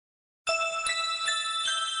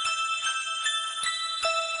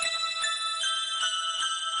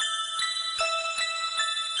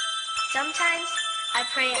Sometimes I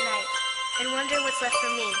pray at night and wonder what's left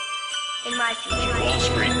for me in my future. Wall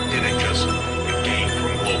Street didn't just gain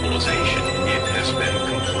from globalization. It has been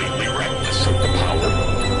completely reckless of the power,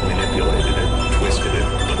 manipulated it, twisted it,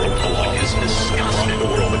 liberal law business, and brought the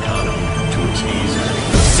world economy to its knees.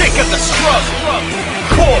 Sick of the struggle,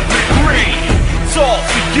 corporate greed. It's all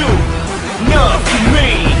for you, none for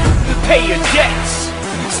me. Pay your debts,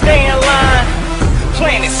 stay in line,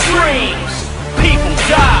 planet streams, people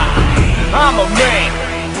die. I'm a man,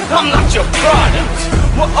 I'm not your product.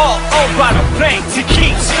 We're all owned by the bank to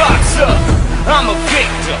keep stocks up. I'm a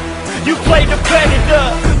victim, you play the predator,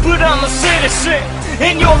 but I'm a citizen,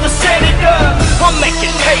 and you're the senator. I'm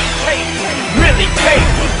making paper, really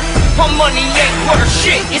paper. My money ain't worth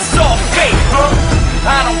shit, it's all fake, huh?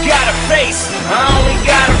 I don't got a face, I only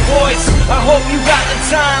got a voice. I hope you got the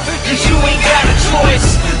time, cause you ain't got a choice.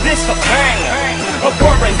 This a banger, a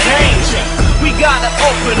we're in danger. We gotta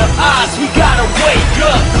open our eyes, we gotta wake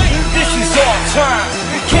up. This is our time,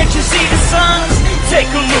 can't you see the signs? Take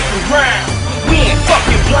a look around, we ain't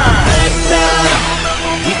fucking blind. Back down,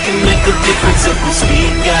 we can make a difference if we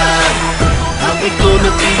speak out. How we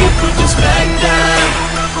gonna be if we just back down?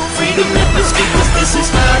 Freedom let me speak, cause this is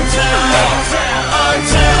our town. Our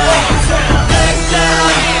town, back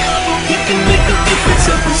down. We can make a difference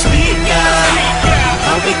if we speak out.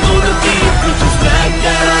 How we gonna be if we just back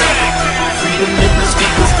down? Freedom let me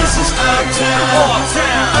speak, cause this is our town. Our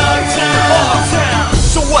town, our town, our town.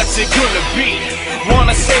 So what's it gonna be?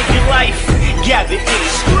 Wanna save your life? Gather in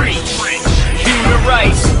the streets. Human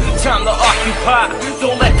rights, time to occupy.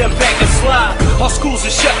 Don't let them beggars slide. Our schools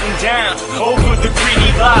are shutting down over the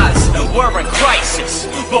greedy lies. We're in crisis,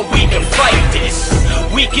 but we can fight this.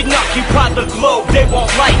 We can occupy the globe, they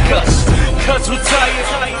won't like us, cause we're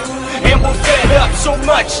tired and we're fed up so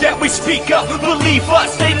much that we speak up. Believe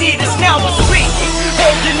us, they need us, now we're speaking.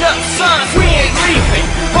 Holding up signs, we ain't leaving.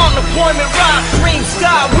 Unemployment rise, dreams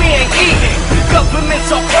die, we ain't eating. Governments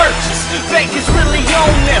are purchased, bankers really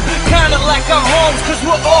own them. Kinda like our homes, cause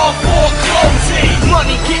we're all foreclosing.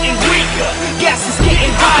 Money getting weaker, gas is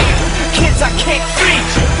getting higher. Kids, I can't feed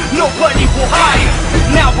you, nobody will hire.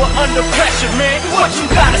 Now we're under pressure, man, what you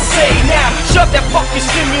gotta say now? Shove that fucking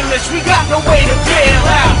stimulus, we got no way to bail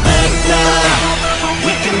out. Back down,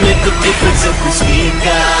 we can make a difference if we speak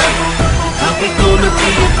out. How we gonna be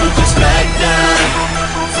if we just back down?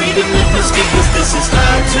 Freedom let me speak, cause this is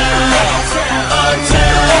our town. Our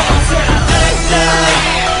town, back down.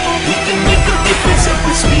 We can make a difference if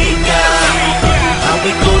we speak out. How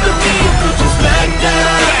we gonna be if we just back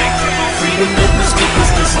down? Freedom let me speak,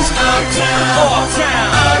 cause this is our town. Our town,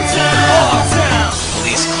 our town, our town.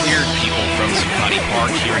 Police cleared people from Zuccotti Park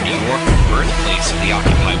here in New York, birthplace of the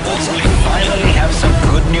Occupy Wall Street. Finally have some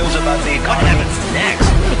good news about the economy. What happens next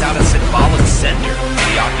without a symbolic center for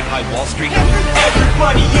the Occupy Wall Street?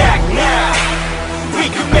 Everybody act now. We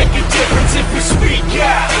can make a difference if we speak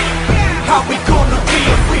out. How we gonna be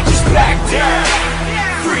if we just back down?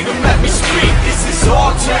 Freedom, let me speak, this is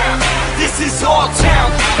our town. This is our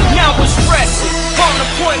town. Now we're stressing.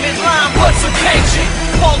 Unemployment line, what's a pension?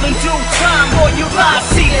 All in due time, all your lives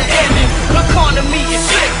see the ending. Economy is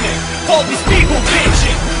sickening, all these people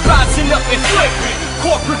bitching, rising up and flipping.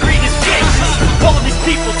 Corporate greed is vicious, all these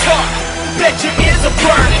people talking. Bet your ears are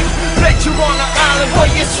burning, bet you're on an island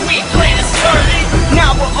where your sweet plan is turning.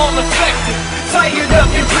 Now we're all affected, tired of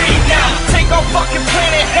your greed now. Take our fucking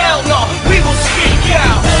planet, hell no, we will speak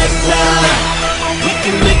out. Back down, we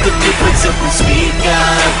can make a difference if we speak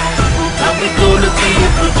out. How we gonna be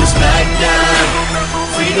if we just back down?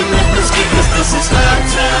 Freedom let me speak, cause this is our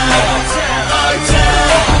town. Our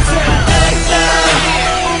town, back down.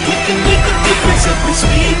 We can make a difference if we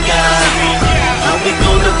speak out. How we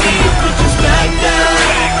gonna be if we just back down?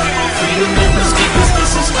 Freedom let me speak, cause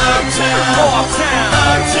this is our town. Our town,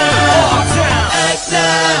 our town, back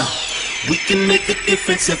down. We can make a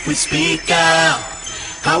difference if we speak out.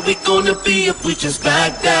 How we gonna be if we just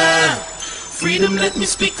back down? Freedom let me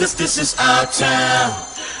speak, cause this is our town.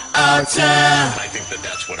 Our town. I think that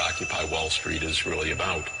that's what Occupy Wall Street is really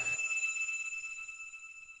about.